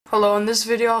Hello, in this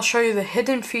video I'll show you the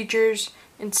hidden features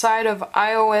inside of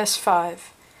iOS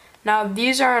 5. Now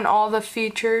these aren't all the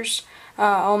features.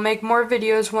 I'll make more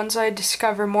videos once I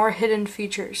discover more hidden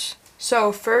features.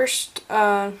 So first,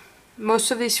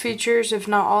 most of these features, if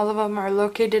not all of them, are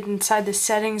located inside the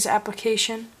settings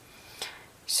application.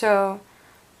 So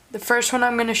the first one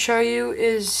I'm going to show you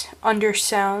is under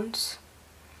sounds.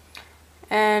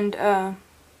 And if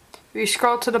you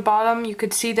scroll to the bottom, you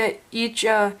could see that each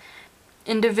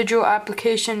individual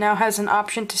application now has an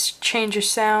option to change a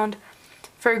sound.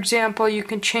 For example, you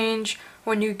can change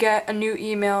when you get a new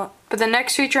email. But the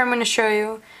next feature I'm going to show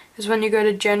you is when you go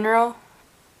to General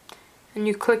and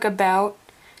you click About.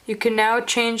 You can now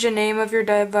change the name of your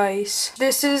device.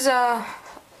 This is a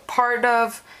part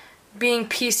of being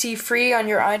PC free on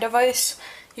your iDevice.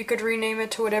 You could rename it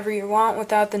to whatever you want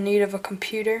without the need of a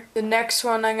computer. The next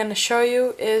one I'm going to show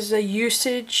you is the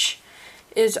usage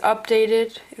is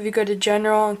updated. If you go to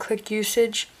General and click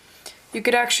Usage, you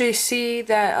could actually see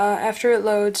that after it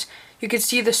loads, you could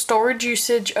see the storage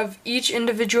usage of each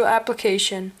individual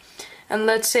application. And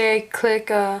let's say I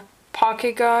click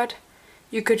Pocket God,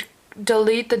 you could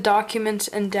delete the documents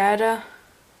and data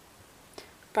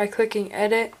by clicking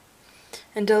Edit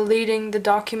and deleting the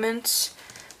documents,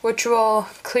 which will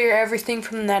clear everything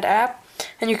from that app.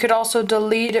 And you could also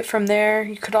delete it from there.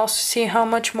 You could also see how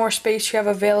much more space you have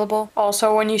available.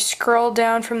 Also, when you scroll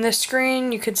down from this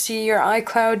screen, you could see your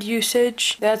iCloud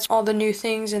usage. That's all the new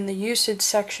things in the usage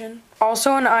section.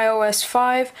 Also in iOS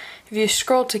 5, if you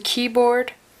scroll to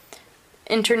Keyboard,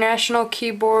 International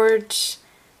Keyboards,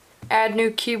 Add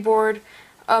New Keyboard,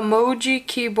 Emoji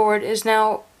Keyboard is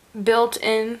now built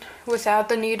in without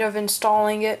the need of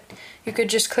installing it. You could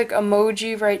just click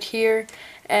Emoji right here,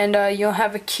 and you'll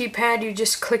have a keypad. You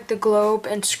just click the globe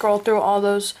and scroll through all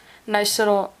those nice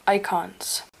little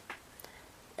icons.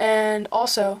 And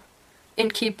also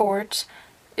in keyboards,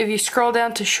 if you scroll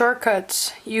down to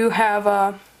shortcuts, you have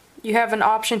an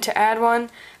option to add one.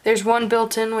 There's one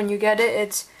built in when you get it.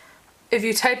 It's if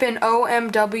you type in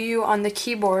OMW on the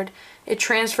keyboard, it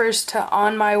transfers to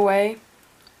On My Way.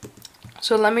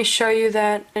 So let me show you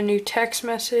that. A new text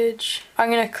message.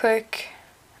 I'm gonna click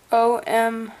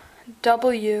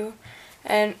OMW,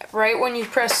 and right when you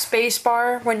press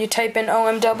spacebar, when you type in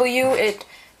OMW, it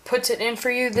puts it in for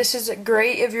you. This is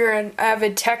great if you're an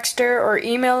avid texter or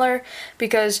emailer,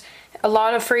 because a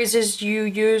lot of phrases you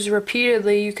use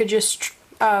repeatedly, you could just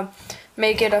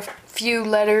make it a few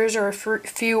letters or a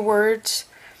few words,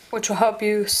 which will help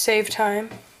you save time.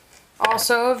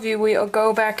 Also, if we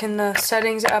go back in the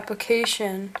settings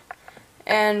application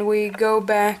and we go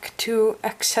back to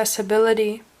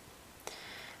accessibility,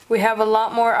 we have a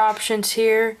lot more options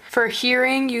here. For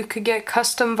hearing, you could get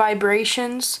custom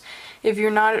vibrations. If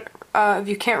you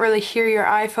can't really hear your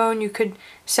iPhone, you could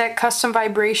set custom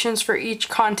vibrations for each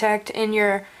contact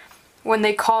in when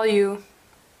they call you.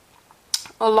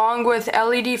 Along with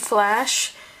LED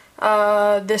flash,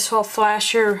 this will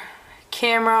flash your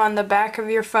camera on the back of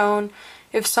your phone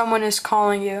if someone is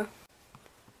calling you.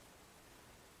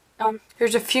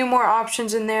 There's a few more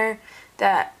options in there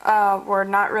that were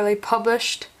not really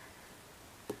published.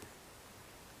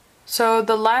 So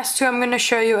the last two I'm going to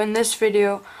show you in this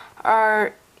video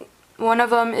are, one of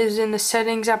them is in the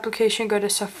settings application. Go to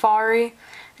Safari,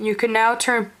 and you can now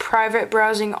turn private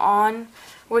browsing on,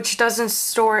 which doesn't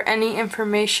store any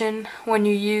information when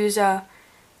you use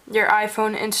your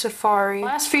iPhone in Safari.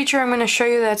 Last feature I'm going to show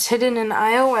you that's hidden in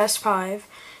iOS 5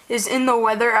 is in the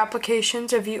weather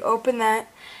applications. If you open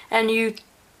that and you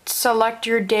select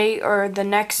your date or the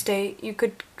next date, you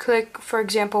could click, for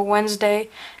example, Wednesday,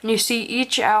 and you see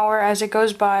each hour as it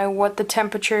goes by what the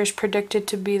temperature is predicted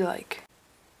to be like.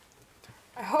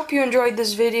 I hope you enjoyed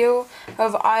this video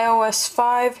of iOS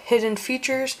 5 hidden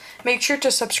features. Make sure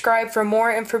to subscribe for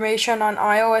more information on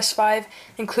iOS 5,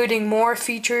 including more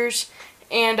features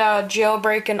and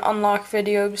jailbreak and unlock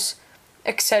videos,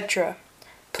 etc.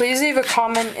 Please leave a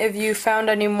comment if you found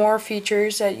any more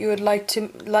features that you would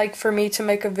like for me to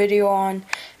make a video on,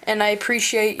 and I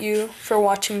appreciate you for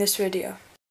watching this video.